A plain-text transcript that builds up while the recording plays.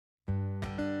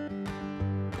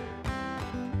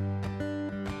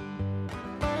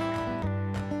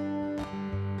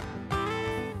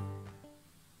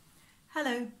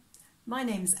Hello, my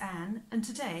name's Anne and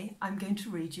today I'm going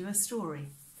to read you a story.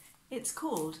 It's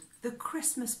called The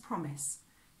Christmas Promise.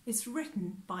 It's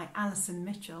written by Alison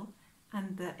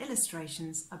and the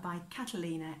illustrations are by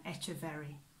Catalina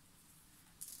Echeverri.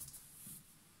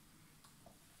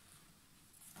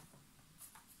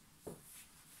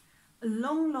 A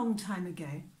long, long time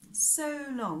ago, so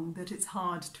long that it's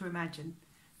hard to imagine,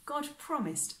 God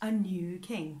promised a new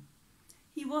king.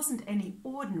 He wasn't any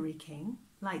ordinary king,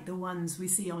 like the ones we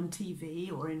see on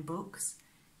TV or in books.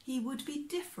 He would be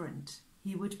different.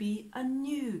 He would be a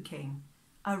new king,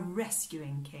 a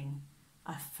rescuing king,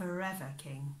 a forever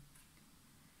king.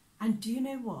 And do you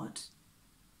know what?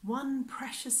 One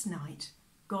precious night,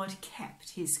 God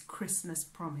kept his Christmas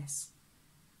promise.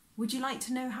 Would you like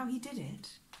to know how he did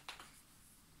it?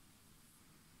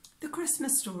 The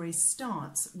Christmas story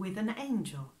starts with an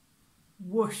angel.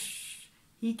 Whoosh!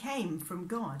 He came from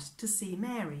God to see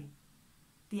Mary.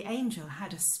 The angel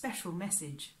had a special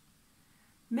message.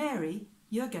 Mary,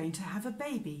 you're going to have a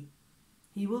baby.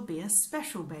 He will be a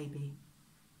special baby.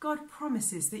 God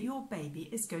promises that your baby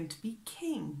is going to be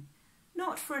king,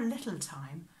 not for a little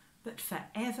time, but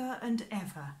forever and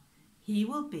ever. He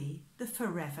will be the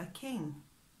forever king.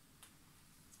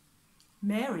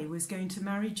 Mary was going to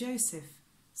marry Joseph,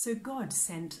 so God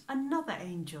sent another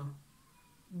angel.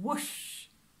 Whoosh!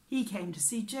 He came to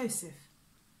see Joseph.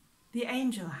 The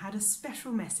angel had a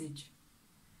special message.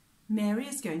 Mary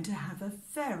is going to have a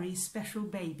very special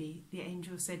baby, the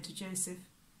angel said to Joseph.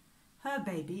 Her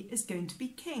baby is going to be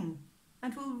king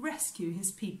and will rescue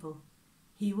his people.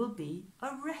 He will be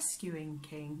a rescuing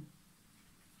king.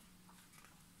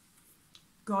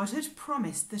 God had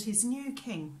promised that his new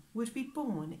king would be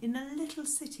born in a little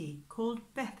city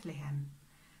called Bethlehem,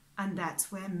 and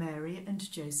that's where Mary and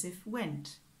Joseph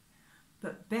went.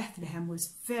 But Bethlehem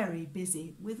was very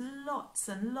busy with lots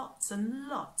and lots and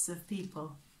lots of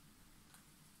people.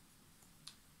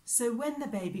 So when the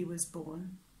baby was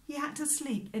born, he had to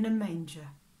sleep in a manger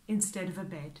instead of a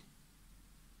bed.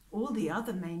 All the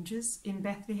other mangers in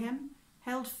Bethlehem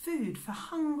held food for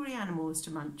hungry animals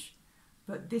to munch,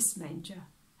 but this manger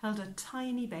held a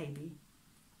tiny baby.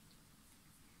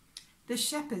 The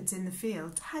shepherds in the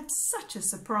field had such a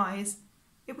surprise.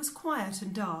 It was quiet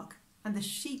and dark, and the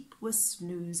sheep were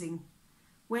snoozing,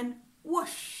 when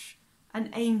whoosh,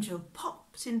 an angel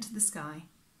popped into the sky.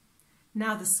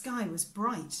 Now the sky was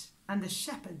bright, and the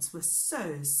shepherds were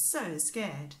so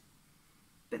scared.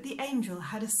 But the angel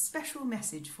had a special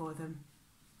message for them.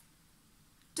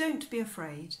 Don't be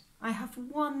afraid, I have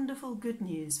wonderful good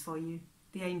news for you,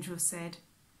 the angel said.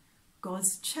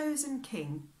 God's chosen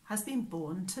king has been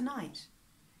born tonight.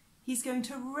 He's going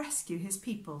to rescue his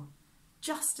people,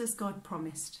 just as God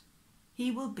promised. He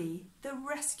will be the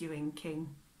rescuing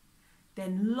king.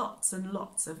 Then lots and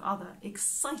lots of other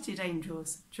excited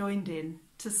angels joined in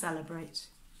to celebrate.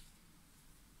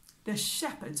 The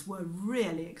shepherds were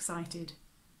really excited.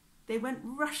 They went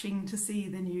rushing to see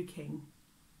the new king,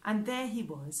 and there he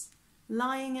was,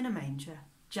 lying in a manger,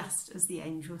 just as the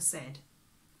angel said.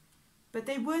 But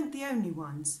they weren't the only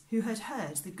ones who had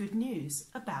heard the good news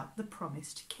about the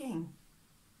promised king.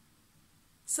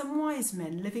 Some wise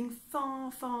men living far,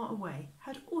 far away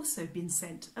had also been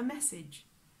sent a message.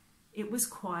 It was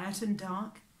quiet and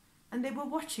dark, and they were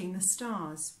watching the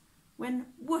stars, when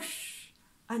whoosh,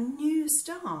 a new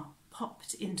star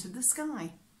popped into the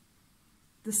sky.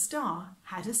 The star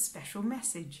had a special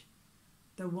message.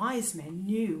 The wise men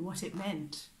knew what it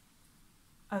meant.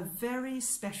 A very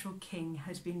special king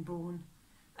had been born,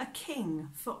 a king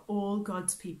for all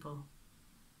God's people.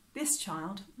 This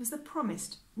child was the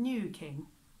promised new king.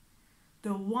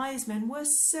 The wise men were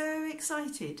so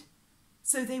excited,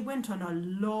 so they went on a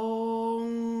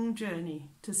long journey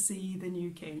to see the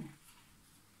new king.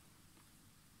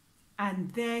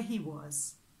 And there he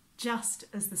was, just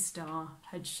as the star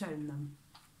had shown them.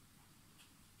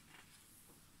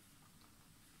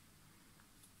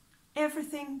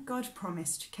 Everything God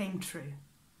promised came true.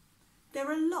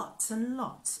 There are lots and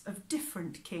lots of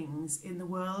different kings in the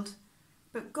world,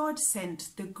 but God sent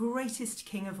the greatest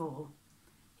king of all.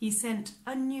 He sent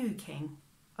a new king,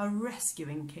 a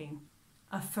rescuing king,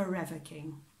 a forever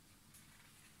king.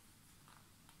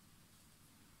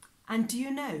 And do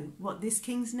you know what this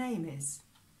king's name is?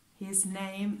 His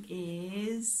name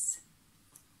is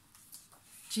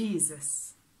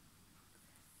Jesus.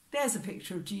 There's a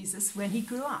picture of Jesus when he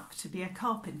grew up to be a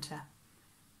carpenter,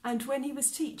 and when he was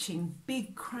teaching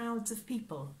big crowds of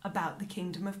people about the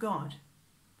kingdom of God,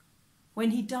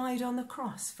 when he died on the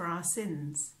cross for our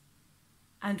sins,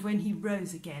 and when he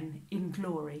rose again in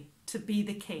glory to be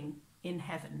the king in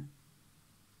heaven.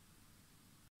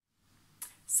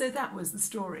 So that was the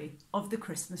story of the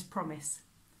Christmas promise.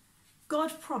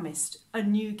 God promised a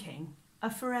new king, a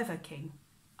forever king,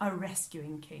 a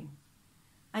rescuing king.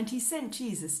 And he sent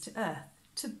Jesus to earth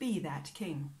to be that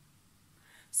king.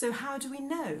 So how do we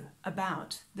know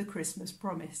about the Christmas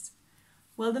promise?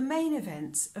 Well, the main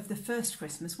events of the first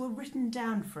Christmas were written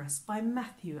down for us by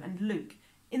Matthew and Luke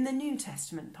in the New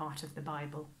Testament part of the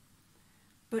Bible.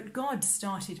 But God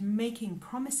started making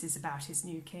promises about his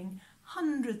new king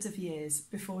hundreds of years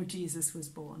before Jesus was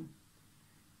born.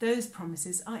 Those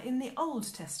promises are in the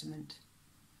Old Testament.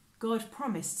 God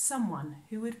promised someone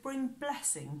who would bring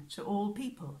blessing to all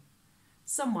people,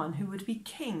 someone who would be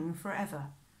king forever,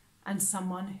 and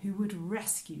someone who would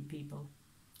rescue people.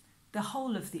 The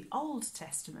whole of the Old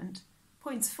Testament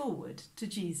points forward to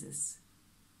Jesus.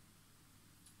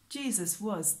 Jesus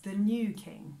was the new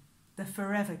king, the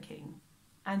forever king,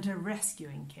 and a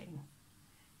rescuing king.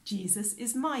 Jesus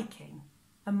is my king,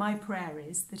 and my prayer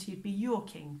is that he'd be your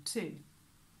king too.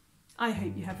 I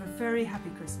hope you have a very happy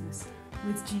Christmas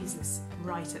with Jesus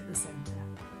right at the centre.